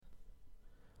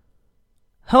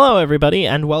Hello, everybody,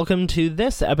 and welcome to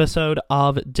this episode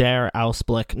of Der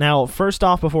Ausblick. Now, first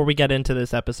off, before we get into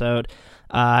this episode,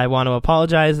 I want to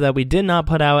apologize that we did not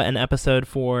put out an episode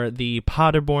for the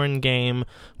Paderborn game.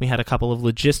 We had a couple of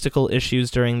logistical issues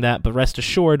during that, but rest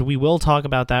assured, we will talk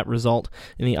about that result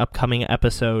in the upcoming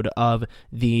episode of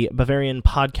the Bavarian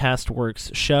Podcast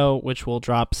Works show, which will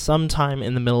drop sometime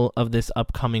in the middle of this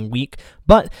upcoming week.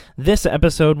 But this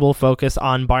episode will focus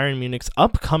on Bayern Munich's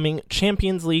upcoming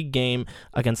Champions League game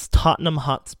against Tottenham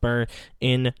Hotspur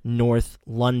in North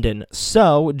London.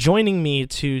 So, joining me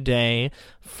today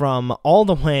from all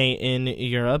the way in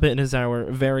Europe, it is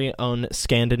our very own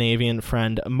Scandinavian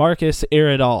friend, Marcus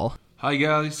Iredal. Hi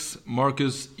guys,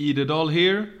 Marcus Iredal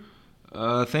here.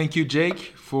 Thank you, Jake,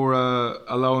 for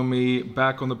allowing me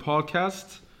back on the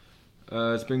podcast.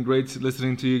 It's been great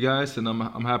listening to you guys, and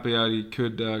I'm happy I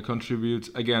could contribute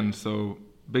again, so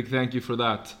big thank you for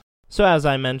that. So as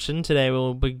I mentioned, today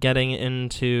we'll be getting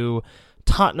into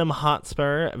Tottenham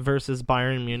Hotspur versus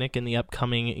Bayern Munich in the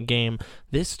upcoming game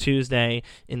this Tuesday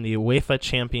in the UEFA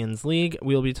Champions League.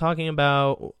 We'll be talking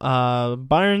about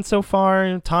Bayern so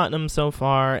far, Tottenham so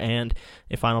far, and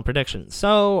a final prediction.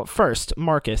 So first,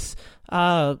 Marcus,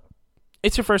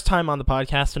 it's your first time on the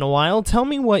podcast in a while. Tell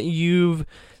me what you've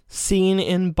seen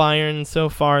in Bayern so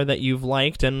far that you've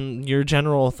liked and your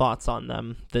general thoughts on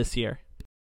them this year.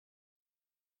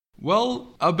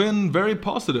 Well, I've been very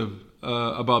positive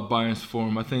about Bayern's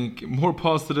form. I think more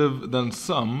positive than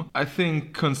some. I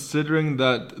think considering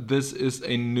that this is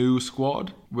a new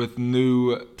squad with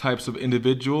new types of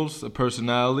individuals,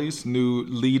 personalities, new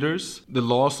leaders, the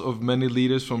loss of many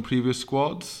leaders from previous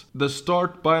squads, the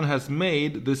start Bayern has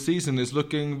made this season is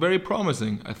looking very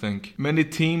promising, I think. Many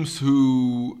teams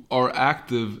who are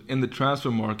active in the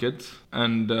transfer market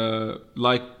and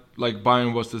like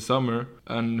Bayern was this summer,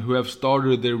 and who have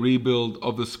started their rebuild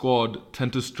of the squad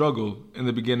tend to struggle in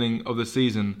the beginning of the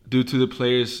season due to the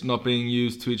players not being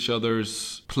used to each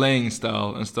other's playing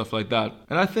style and stuff like that.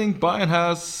 And I think Bayern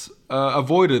has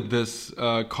avoided this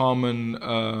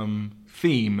common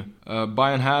theme.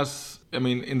 Bayern has,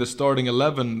 in the starting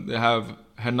 11, they have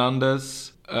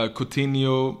Hernandez,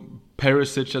 Coutinho,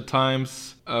 Perisic at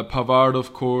times, Pavard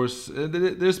of course.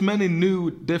 There's many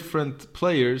new different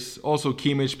players. Also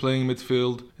Kimmich playing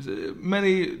midfield.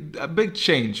 A big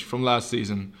change from last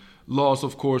season. Loss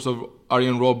of course of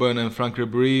Arjen Robben and Frank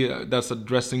Ribéry. That's a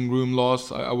dressing room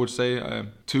loss, I would say.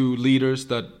 Two leaders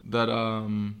that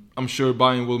I'm sure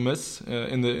Bayern will miss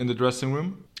in the dressing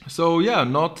room. So yeah,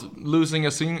 not losing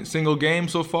a single game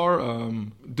so far.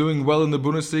 Doing well in the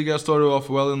Bundesliga. Started off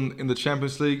well in the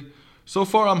Champions League. So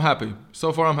far, I'm happy.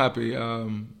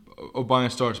 Of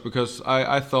Bayern starts because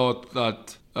I thought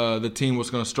that the team was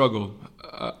going to struggle.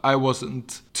 I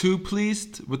wasn't too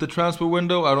pleased with the transfer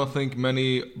window. I don't think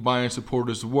many Bayern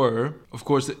supporters were. Of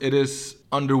course, it is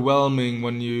underwhelming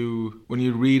when you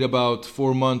read about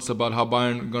 4 months about how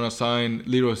Bayern are going to sign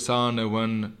Leroy Sané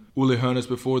when Uli Hoeneß,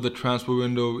 before the transfer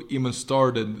window even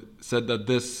started, said that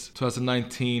this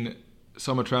 2019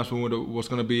 summer transfer window was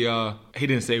going to be he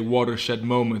didn't say watershed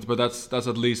moment, but that's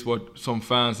at least what some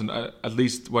fans and at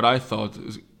least what I thought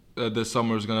this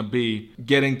summer is going to be.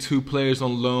 Getting two players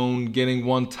on loan, getting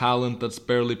one talent that's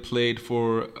barely played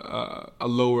for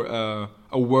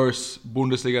a worse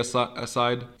Bundesliga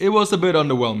side. It was a bit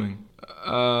underwhelming.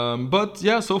 But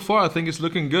yeah, so far I think it's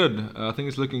looking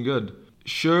good.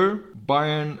 Sure,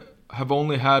 Bayern have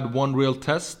only had one real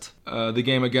test, the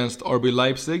game against RB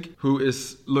Leipzig, who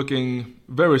is looking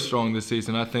very strong this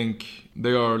season. I think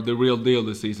they are the real deal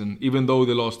this season, even though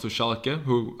they lost to Schalke,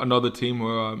 another team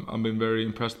who I've been very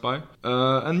impressed by.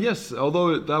 And yes,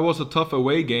 although that was a tough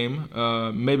away game,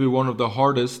 maybe one of the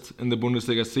hardest in the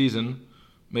Bundesliga season,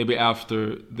 maybe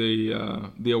after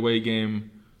the away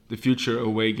game, the future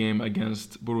away game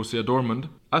against Borussia Dortmund.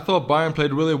 I thought Bayern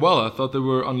played really well. I thought they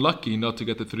were unlucky not to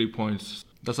get the 3 points.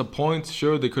 That's a point,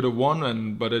 sure, they could have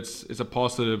won, but it's a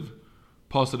positive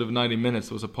 90 minutes.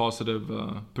 It was a positive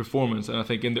performance, and I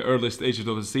think in the early stages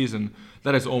of the season,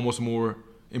 that is almost more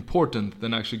important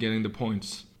than actually getting the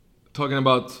points. Talking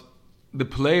about the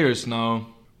players now,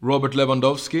 Robert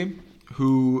Lewandowski,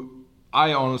 who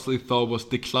I honestly thought was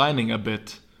declining a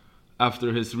bit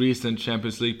after his recent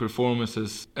Champions League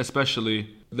performances,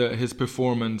 especially his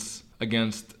performance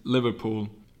against Liverpool.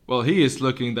 Well, he is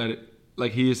looking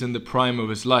like he is in the prime of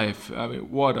his life.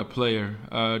 What a player.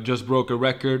 Just broke a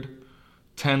record.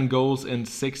 10 goals in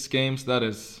 6 games. That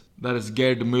is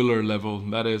Gerd Müller level.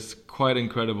 That is quite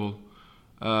incredible.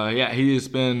 He has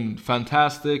been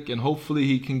fantastic, and hopefully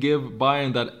he can give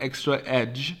Bayern that extra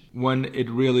edge when it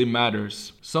really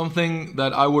matters. Something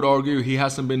that I would argue he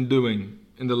hasn't been doing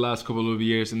in the last couple of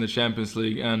years in the Champions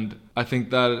League, and I think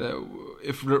that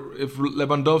if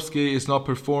Lewandowski is not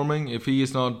performing, if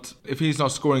he's not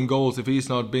scoring goals, if he's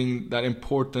not being that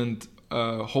important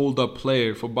hold-up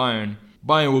player for Bayern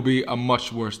will be a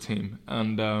much worse team,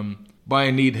 and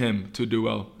Bayern need him to do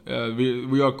well.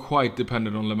 We are quite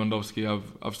dependent on Lewandowski.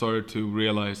 I've started to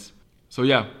realize. So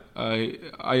yeah,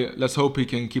 I let's hope he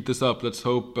can keep this up. Let's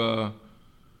hope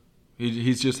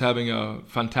he's just having a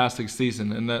fantastic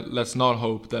season, and let's not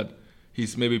hope that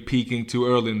he's maybe peaking too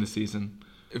early in the season.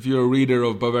 If you're a reader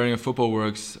of Bavarian Football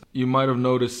Works, you might have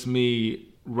noticed me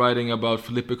writing about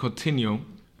Felipe Coutinho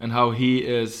and how he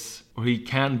is, or he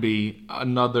can be,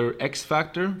 another X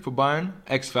factor for Bayern.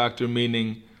 X factor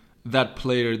meaning that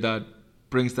player that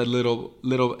brings that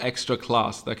little extra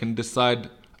class that can decide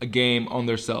a game on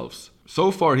themselves.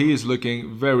 So far, he is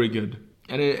looking very good.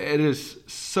 And it is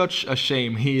such a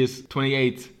shame he is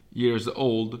 28 years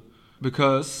old,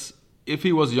 because if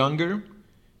he was younger,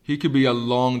 he could be a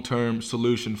long-term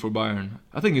solution for Bayern.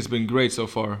 I think he's been great so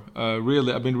far.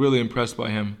 Really, I've been really impressed by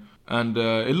him. And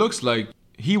it looks like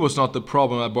he was not the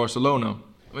problem at Barcelona.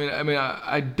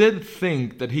 I did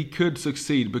think that he could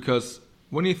succeed, because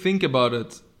when you think about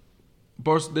it,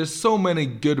 there's so many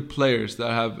good players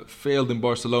that have failed in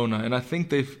Barcelona, and I think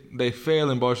they fail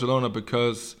in Barcelona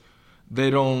because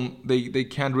they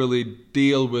can't really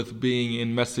deal with being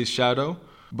in Messi's shadow,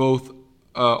 both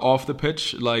off the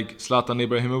pitch, like Zlatan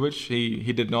Ibrahimovic.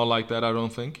 He did not like that, I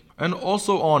don't think, and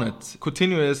also on it.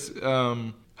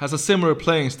 Coutinho has a similar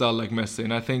playing style like Messi,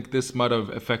 and I think this might have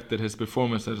affected his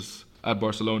performances at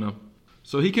Barcelona.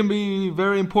 So he can be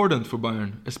very important for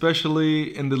Bayern,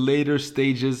 especially in the later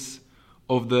stages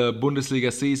of the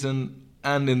Bundesliga season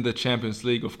and in the Champions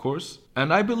League, of course.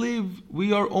 And I believe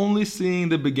we are only seeing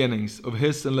the beginnings of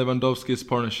his and Lewandowski's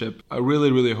partnership. I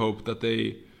really, really hope that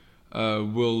they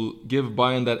will give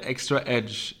Bayern that extra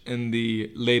edge in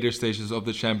the later stages of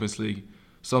the Champions League.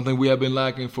 Something we have been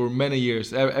lacking for many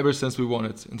years, ever since we won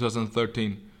it in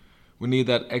 2013. We need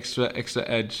that extra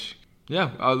edge.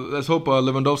 Yeah, let's hope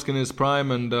Lewandowski in his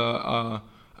prime and a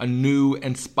new,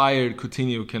 inspired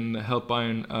Coutinho can help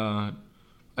Bayern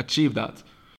achieve that.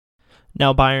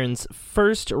 Now, Bayern's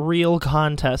first real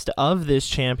contest of this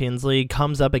Champions League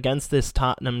comes up against this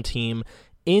Tottenham team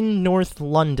in North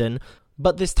London,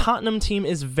 but this Tottenham team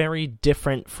is very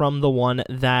different from the one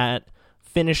that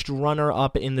finished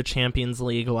runner-up in the Champions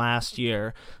League last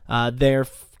year. They're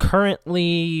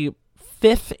currently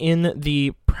 5th in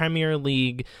the Premier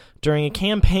League during a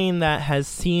campaign that has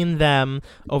seen them,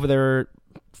 over their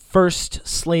first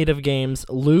slate of games,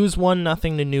 lose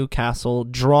 1-0 to Newcastle,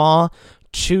 draw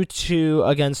 2-2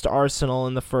 against Arsenal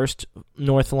in the first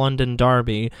North London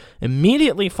derby,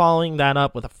 immediately following that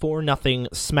up with a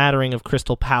 4-0 smattering of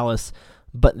Crystal Palace,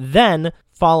 but then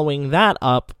following that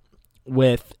up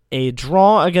with a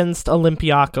draw against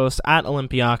Olympiacos at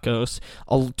Olympiacos,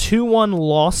 a 2-1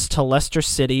 loss to Leicester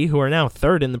City, who are now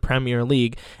 3rd in the Premier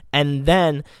League, and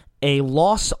then a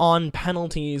loss on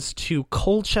penalties to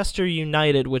Colchester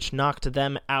United, which knocked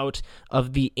them out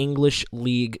of the English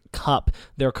League Cup.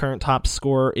 Their current top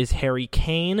scorer is Harry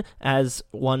Kane, as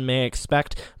one may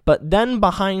expect, but then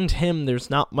behind him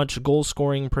there's not much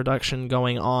goal-scoring production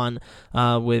going on,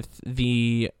 with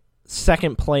the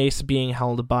second place being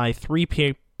held by 3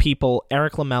 people,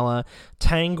 Eric Lamela,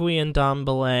 Tanguy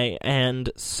Ndombele, and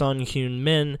Son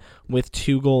Heung-min, with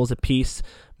 2 goals apiece.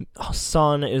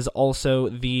 Son is also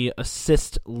the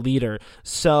assist leader.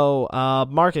 So,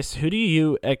 Marcus, who do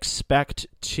you expect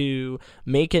to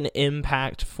make an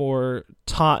impact for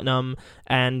Tottenham,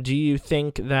 and do you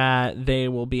think that they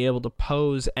will be able to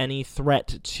pose any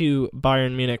threat to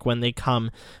Bayern Munich when they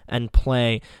come and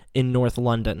play in North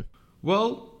London?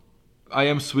 Well, I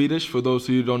am Swedish, for those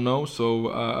of you who don't know, so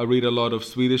I read a lot of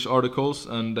Swedish articles,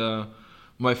 and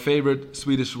my favorite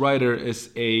Swedish writer is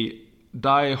a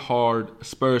die-hard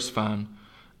Spurs fan,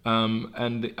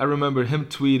 and I remember him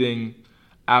tweeting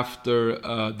after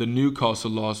the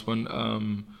Newcastle loss, when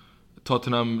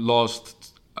Tottenham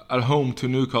lost at home to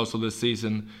Newcastle this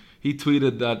season. He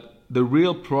tweeted that the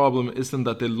real problem isn't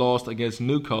that they lost against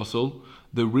Newcastle,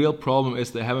 the real problem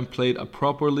is they haven't played a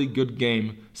properly good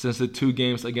game since the 2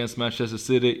 games against Manchester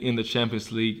City in the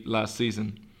Champions League last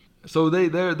season. So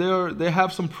they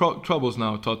have some troubles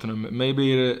now, Tottenham.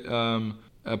 Maybe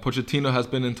Pochettino has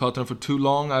been in Tottenham for too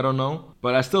long, I don't know.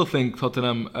 But I still think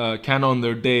Tottenham can on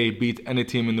their day beat any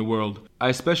team in the world. I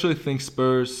especially think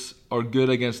Spurs are good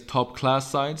against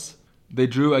top-class sides. They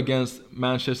drew against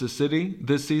Manchester City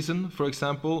this season, for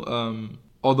example.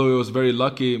 Although it was very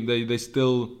lucky, they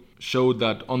still showed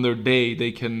that on their day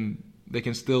they can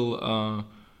still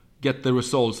get the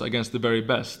results against the very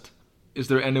best. is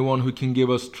there anyone who can give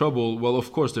us trouble? Well,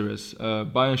 of course there is.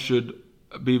 Bayern should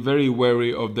be very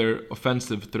wary of their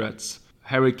offensive threats.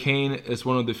 Harry Kane is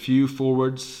one of the few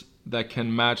forwards that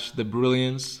can match the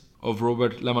brilliance of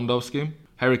Robert Lewandowski.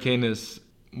 Harry Kane is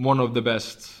one of the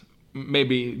best,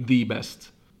 maybe the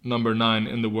best, number 9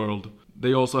 in the world.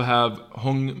 They also have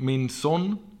Heung-min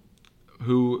Son,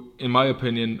 who, in my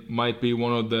opinion, might be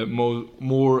one of the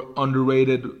more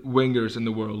underrated wingers in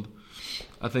the world.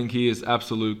 I think he is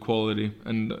absolute quality,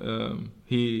 and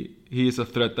he is a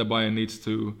threat that Bayern needs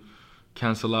to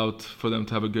cancel out for them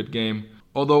to have a good game.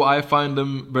 Although I find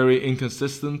them very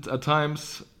inconsistent at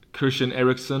times, Christian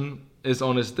Eriksen is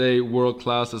on his day world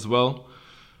class as well.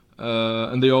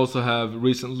 And they also have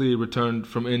recently returned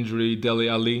from injury Dele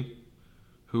Alli,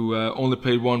 who only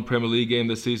played one Premier League game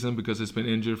this season because he's been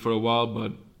injured for a while,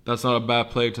 but that's not a bad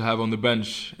player to have on the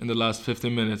bench in the last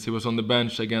 15 minutes. He was on the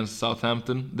bench against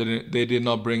Southampton. They did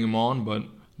not bring him on, but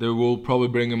they will probably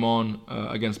bring him on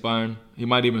against Bayern. He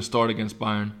might even start against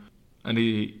Bayern.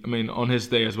 And on his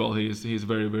day as well, he's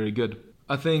very, very good.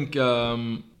 I think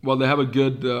while they have a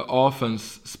good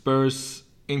offense, Spurs'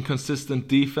 inconsistent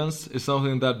defense is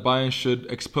something that Bayern should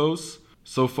expose.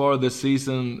 So far this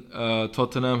season,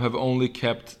 Tottenham have only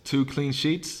kept 2 clean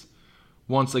sheets,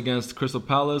 once against Crystal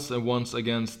Palace and once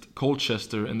against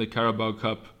Colchester in the Carabao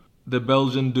Cup. The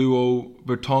Belgian duo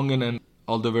Vertonghen and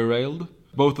Alderweireld,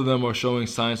 both of them are showing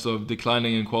signs of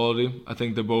declining in quality. I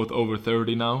think they're both over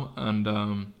 30 now,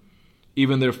 and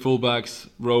even their fullbacks,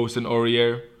 Rose and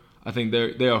Aurier, I think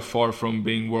they are far from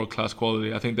being world-class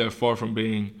quality. I think they're far from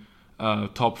being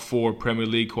top 4 Premier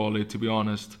League quality, to be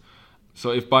honest.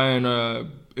 So if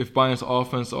Bayern's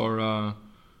offense are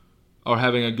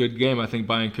having a good game, I think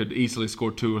Bayern could easily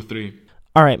score 2 or 3.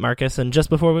 All right, Marcus, and just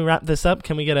before we wrap this up,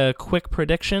 can we get a quick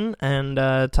prediction and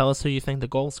tell us who you think the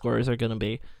goal scorers are going to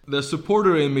be? The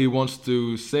supporter in me wants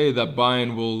to say that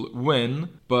Bayern will win,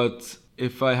 but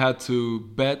if I had to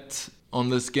bet on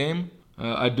this game,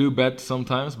 I do bet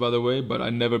sometimes, by the way, but I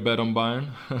never bet on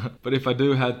Bayern. But if I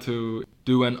had to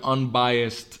do an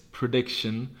unbiased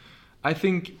prediction, I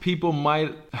think people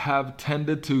might have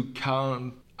tended to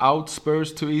count out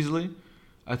Spurs too easily.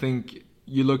 I think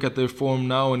you look at their form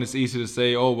now and it's easy to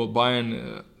say, oh, well,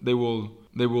 Bayern, they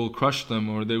will crush them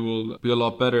or they will be a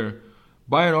lot better.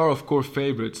 Bayern are, of course,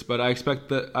 favorites, but I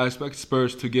expect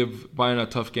Spurs to give Bayern a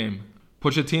tough game.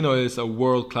 Pochettino is a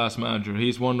world-class manager.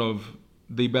 He's one of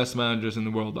the best managers in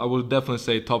the world. I would definitely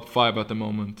say top 5 at the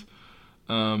moment.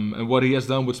 And what he has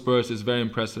done with Spurs is very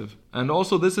impressive. And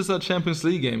also, this is a Champions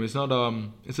League game. It's not.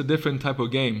 It's a different type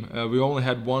of game. We only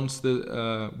had one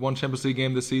Champions League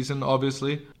game this season,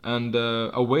 obviously. And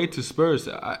away to Spurs,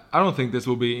 I don't think this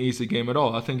will be an easy game at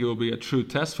all. I think it will be a true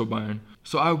test for Bayern.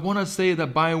 So I want to say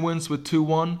that Bayern wins with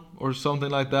 2-1 or something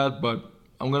like that. But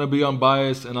I'm going to be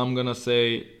unbiased and I'm going to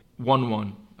say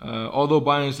 1-1. Although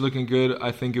Bayern is looking good,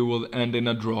 I think it will end in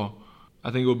a draw.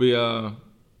 I think it will be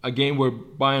a game where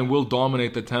Bayern will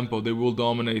dominate the tempo. They will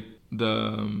dominate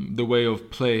the way of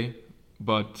play,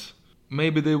 but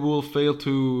maybe they will fail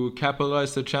to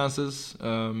capitalize their chances.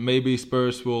 Maybe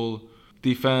Spurs will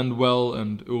defend well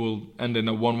and it will end in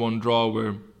a 1-1 draw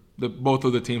where both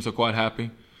of the teams are quite happy.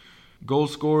 Goal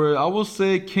scorer, I will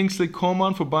say Kingsley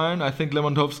Coman for Bayern. I think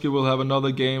Lewandowski will have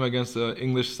another game against the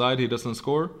English side. He doesn't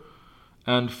score.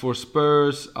 And for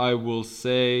Spurs, I will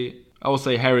say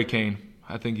Harry Kane.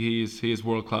 I think he is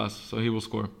world class, so he will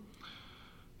score.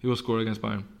 He will score against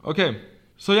Bayern. Okay,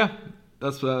 so yeah,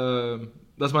 that's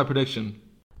my prediction.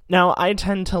 Now, I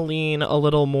tend to lean a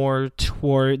little more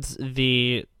towards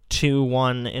the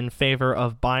 2-1 in favor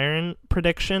of Bayern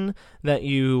prediction that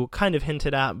you kind of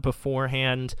hinted at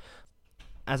beforehand.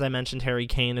 As I mentioned, Harry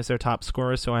Kane is their top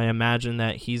scorer, so I imagine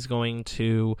that he's going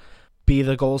to be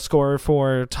the goal scorer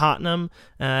for Tottenham.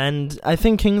 And I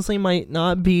think Kingsley might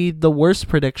not be the worst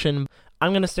prediction.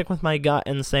 I'm going to stick with my gut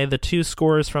and say the 2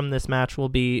 scorers from this match will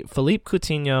be Philippe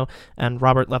Coutinho and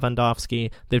Robert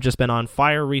Lewandowski. They've just been on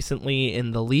fire recently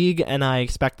in the league, and I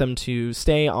expect them to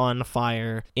stay on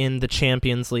fire in the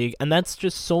Champions League. And that's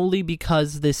just solely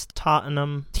because this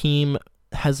Tottenham team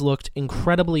has looked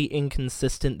incredibly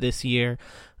inconsistent this year.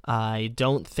 I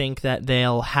don't think that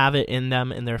they'll have it in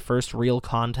them in their first real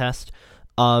contest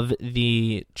of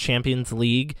the Champions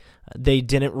League. They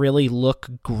didn't really look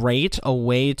great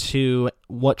away to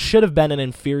what should have been an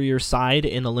inferior side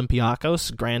in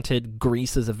Olympiacos. Granted,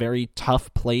 Greece is a very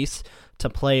tough place to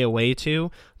play away to,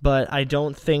 but I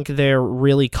don't think they're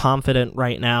really confident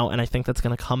right now, and I think that's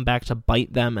going to come back to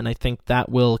bite them, and I think that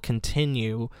will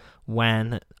continue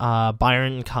when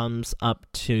Bayern comes up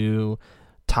to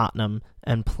Tottenham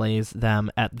and plays them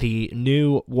at the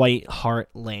new White Hart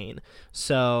Lane.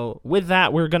 So with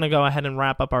that, we're going to go ahead and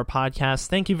wrap up our podcast.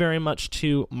 Thank you very much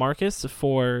to Marcus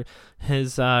for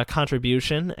his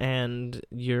contribution and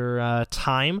your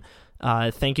time.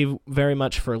 Thank you very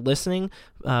much for listening.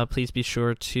 Please be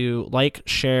sure to like,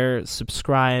 share,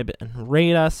 subscribe, and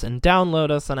rate us, and download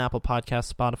us on Apple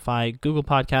Podcasts, Spotify, Google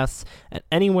Podcasts, and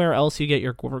anywhere else you get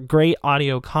your great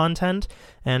audio content.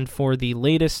 And for the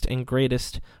latest and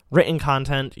greatest written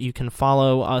content, you can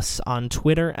follow us on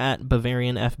Twitter at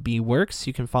BavarianFBWorks.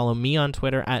 You can follow me on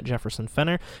Twitter at Jefferson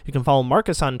Fenner. You can follow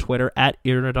Marcus on Twitter at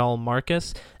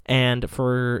IrredalMarcus. And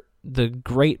for the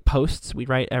great posts we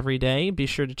write every day, be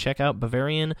sure to check out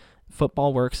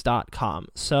BavarianFootballWorks.com.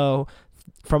 So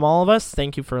from all of us,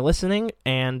 thank you for listening,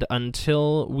 and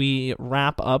until we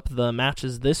wrap up the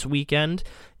matches this weekend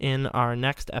in our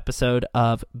next episode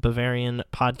of Bavarian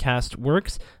Podcast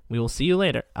Works, we will see you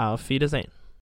later. Auf Wiedersehen.